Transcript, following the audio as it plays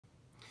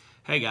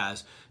Hey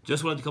guys,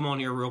 just wanted to come on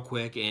here real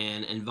quick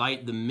and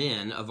invite the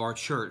men of our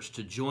church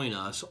to join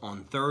us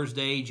on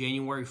Thursday,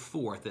 January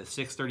 4th at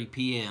 6:30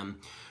 p.m.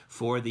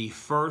 for the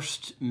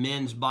first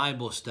men's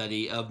Bible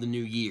study of the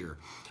new year.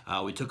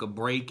 We took a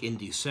break in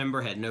December,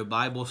 had no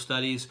Bible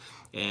studies,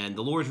 and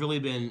the Lord's really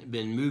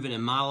been moving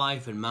in my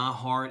life and my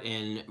heart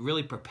and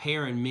really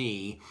preparing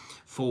me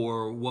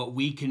for what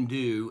we can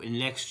do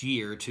next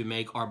year to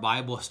make our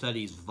Bible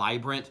studies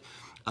vibrant,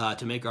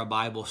 to make our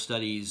Bible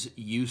studies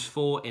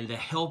useful, and to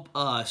help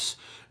us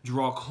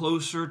draw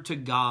closer to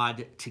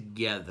God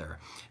together.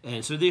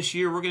 And so this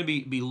year we're going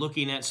to be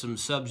looking at some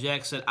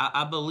subjects that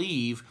I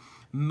believe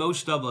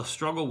most of us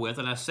struggle with,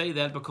 and I say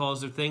that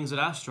because they're things that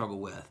I struggle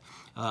with.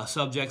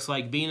 Subjects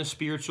like being a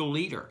spiritual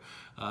leader.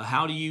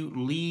 How do you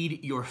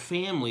lead your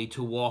family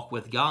to walk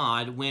with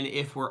God when,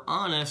 if we're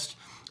honest,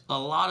 a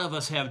lot of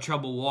us have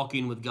trouble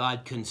walking with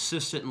God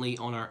consistently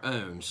on our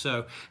own?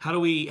 So how do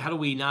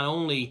we not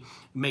only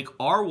make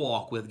our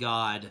walk with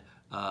God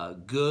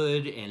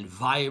good and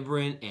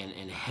vibrant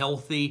and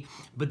healthy,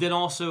 but then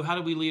also how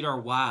do we lead our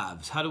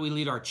wives? How do we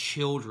lead our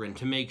children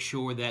to make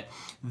sure that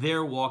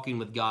they're walking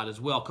with God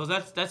as well? Because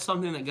that's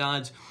something that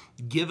God's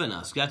given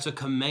us. That's a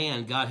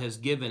command God has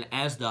given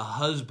as the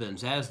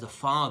husbands, as the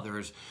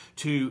fathers,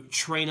 to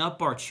train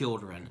up our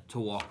children to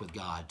walk with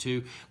God,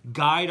 to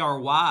guide our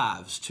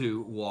wives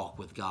to walk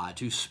with God,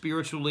 to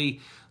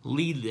spiritually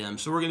lead them.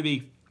 So we're going to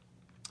be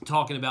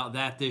talking about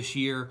that this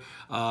year.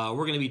 We're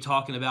going to be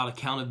talking about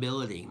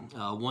accountability.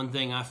 One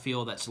thing I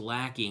feel that's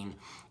lacking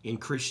in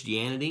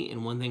Christianity,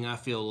 and one thing I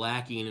feel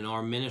lacking in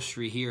our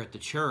ministry here at the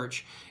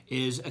church,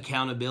 is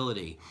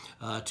accountability.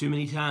 Too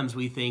many times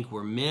we think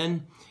we're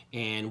men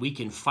and we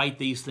can fight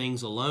these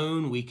things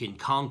alone. We can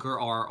conquer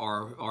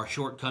our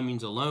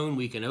shortcomings alone.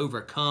 We can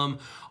overcome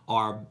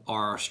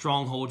our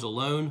strongholds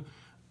alone,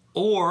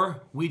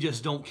 or we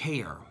just don't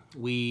care.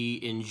 We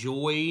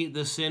enjoy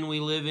the sin we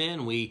live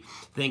in. We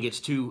think it's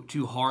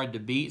too hard to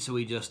beat, so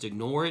we just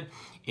ignore it.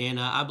 And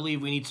I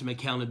believe we need some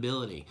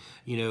accountability.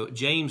 You know,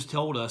 James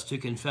told us to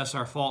confess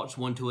our faults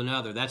one to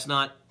another. That's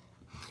not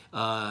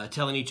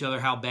telling each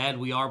other how bad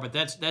we are, but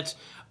that's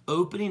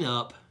opening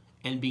up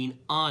and being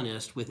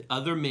honest with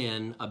other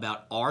men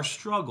about our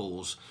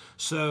struggles.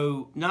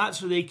 So not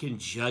so they can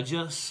judge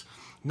us,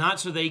 not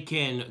so they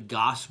can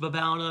gossip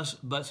about us,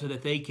 but so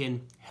that they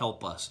can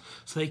help us,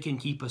 so they can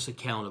keep us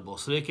accountable,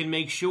 so they can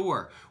make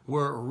sure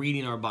we're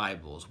reading our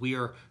Bibles, we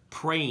are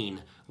praying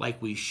like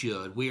we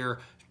should, we are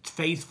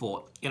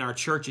faithful in our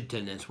church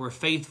attendance, we're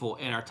faithful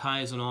in our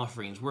tithes and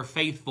offerings, we're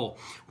faithful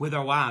with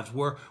our wives,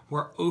 we're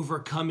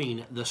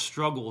overcoming the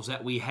struggles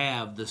that we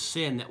have, the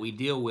sin that we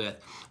deal with,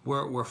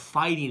 we're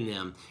fighting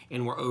them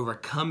and we're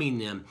overcoming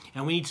them,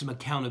 and we need some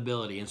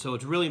accountability. And so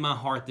it's really my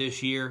heart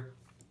this year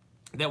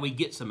that we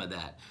get some of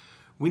that.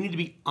 We need to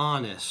be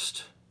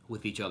honest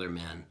with each other,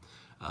 men.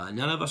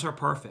 None of us are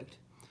perfect.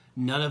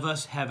 None of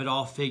us have it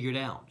all figured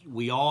out.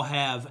 We all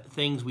have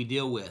things we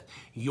deal with.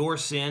 Your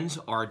sins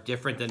are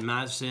different than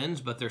my sins,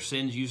 but they're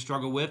sins you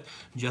struggle with,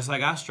 just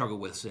like I struggle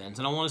with sins.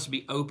 And I want us to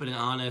be open and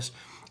honest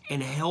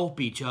and help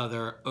each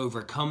other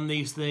overcome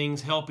these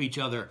things, help each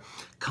other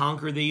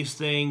conquer these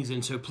things.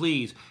 And so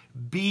please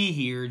be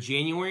here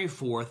January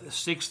 4th,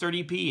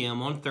 6:30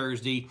 p.m. on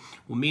Thursday.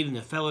 We'll meet in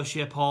the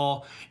fellowship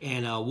hall,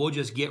 and we'll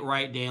just get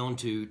right down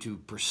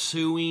to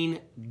pursuing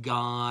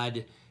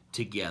God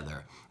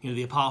together. You know,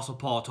 the Apostle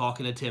Paul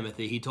talking to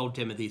Timothy, he told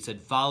Timothy, he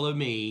said, "Follow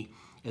me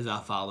as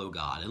I follow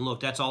God." And look,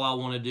 that's all I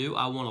want to do.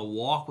 I want to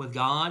walk with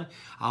God.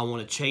 I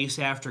want to chase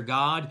after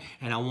God,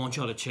 and I want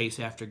y'all to chase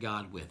after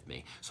God with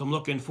me. So I'm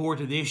looking forward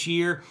to this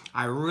year.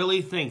 I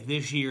really think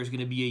this year is going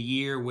to be a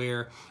year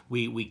where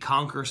we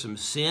conquer some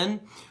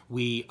sin,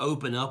 we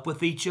open up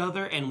with each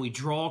other, and we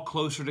draw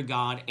closer to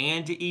God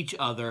and to each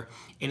other,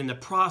 and in the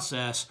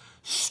process,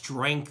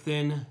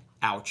 strengthen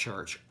our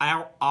church.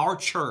 Our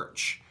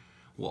church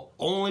will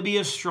only be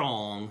as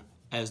strong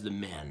as the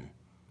men.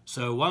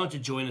 So why don't you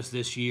join us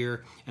this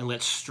year, and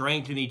let's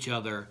strengthen each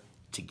other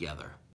together.